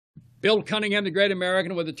Bill Cunningham, the great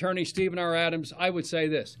American, with attorney Stephen R. Adams, I would say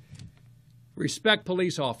this. Respect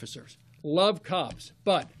police officers. Love cops.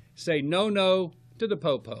 But say no to the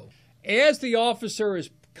po-po. As the officer is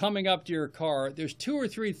coming up to your car, there's 2 or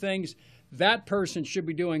 3 things that person should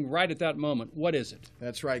be doing right at that moment. What is it?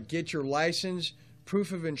 That's right. Get your license,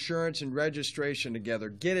 proof of insurance, and registration together.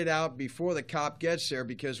 Get it out before the cop gets there,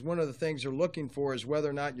 because one of the things they're looking for is whether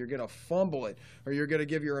or not you're going to fumble it or you're going to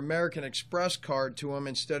give your American Express card to them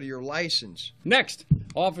instead of your license. Next,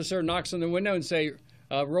 officer knocks on the window and say,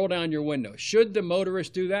 roll down your window. Should the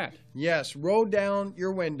motorist do that? Yes, roll down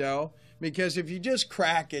your window, because if you just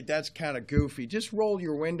crack it, that's kind of goofy. Just roll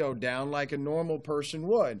your window down like a normal person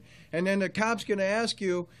would. And then the cop's going to ask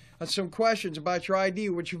you some questions about your ID,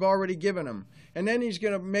 which you've already given him. And then he's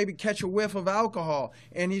going to maybe catch a whiff of alcohol,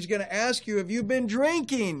 and he's going to ask you, have you been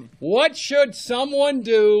drinking? What should someone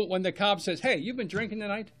do when the cop says, hey, you've been drinking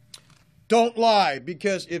tonight? Don't lie,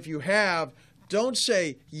 because if you have, don't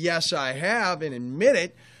say, yes, I have, and admit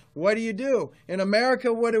it. What do? In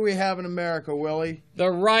America, what do we have in America, Willie?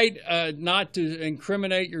 The right not to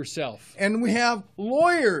incriminate yourself. And we have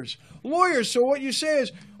lawyers. So what you say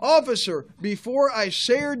is, officer, before I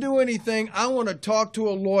say or do anything, I want to talk to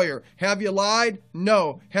a lawyer. Have you lied?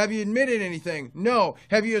 No. Have you admitted anything? No.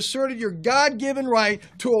 Have you asserted your God-given right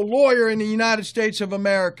to a lawyer in the United States of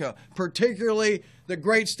America, particularly the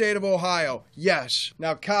great state of Ohio? Yes.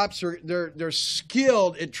 Now, cops they're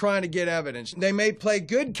skilled at trying to get evidence. They may play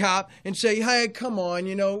good cop and say, hey, come on,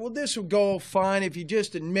 well, this will go fine if you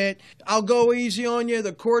just admit. I'll go easy on you.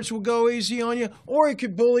 The courts will go easy on you. Or he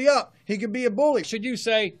could bully up. He could be a bully. Should you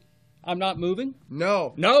say, I'm not moving?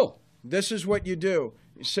 No. No. This is what you do.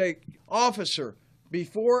 You say, officer,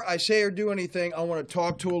 before I say or do anything, I want to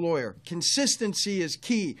talk to a lawyer. Consistency is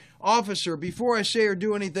key. Officer, before I say or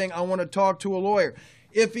do anything, I want to talk to a lawyer.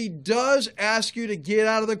 If he does ask you to get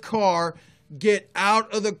out of the car, get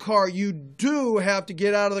out of the car. You do have to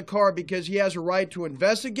get out of the car, because he has a right to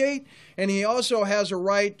investigate, and he also has a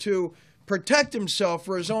right to protect himself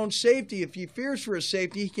for his own safety. If he fears for his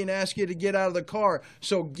safety, he can ask you to get out of the car.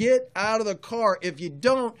 So get out of the car. If you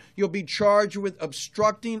don't, you'll be charged with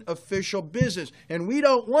obstructing official business. And we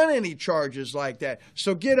don't want any charges like that.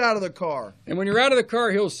 So get out of the car. And when you're out of the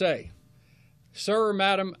car, he'll say, sir or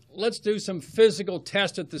madam, let's do some physical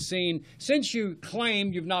test at the scene. Since you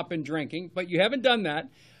claim you've not been drinking, but you haven't done that,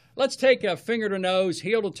 let's take a finger to nose,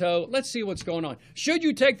 heel to toe. Let's see what's going on. Should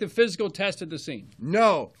you take the physical test at the scene?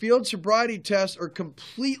 No. Field sobriety tests are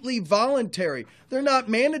completely voluntary. They're not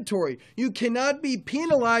mandatory. You cannot be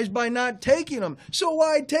penalized by not taking them. So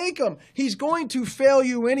why take them? He's going to fail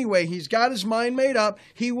you anyway. He's got his mind made up.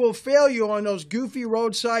 He will fail you on those goofy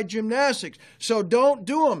roadside gymnastics. So don't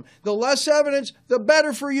do them. The less evidence, the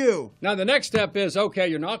better for you. Now, the next step is, okay,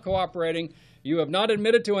 you're not cooperating. You have not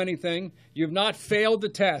admitted to anything. You've not failed the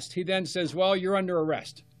test. He then says, well, you're under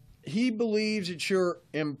arrest. He believes that you're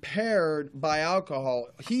impaired by alcohol.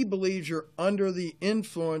 He believes you're under the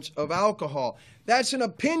influence of alcohol. That's an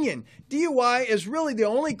opinion. DUI is really the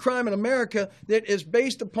only crime in America that is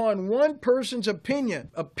based upon one person's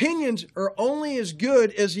opinion. Opinions are only as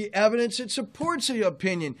good as the evidence that supports the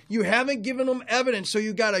opinion. You haven't given them evidence, so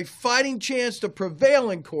you got a fighting chance to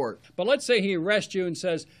prevail in court. But let's say he arrests you and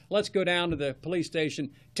says, let's go down to the police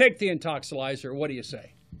station, take the intoxilizer. What do you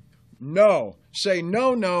say? No. Say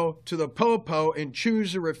no to the po-po and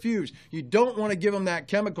choose to refuse. You don't want to give them that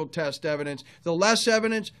chemical test evidence. The less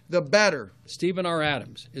evidence, the better. Stephen R.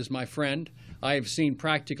 Adams is my friend. I have seen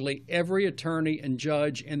practically every attorney and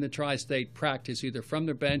judge in the tri-state practice either from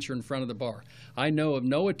the bench or in front of the bar. I know of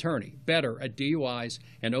no attorney better at DUIs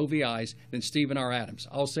and OVIs than Stephen R. Adams.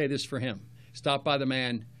 I'll say this for him. Stop by the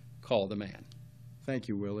man, call the man. Thank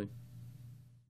you, Willie.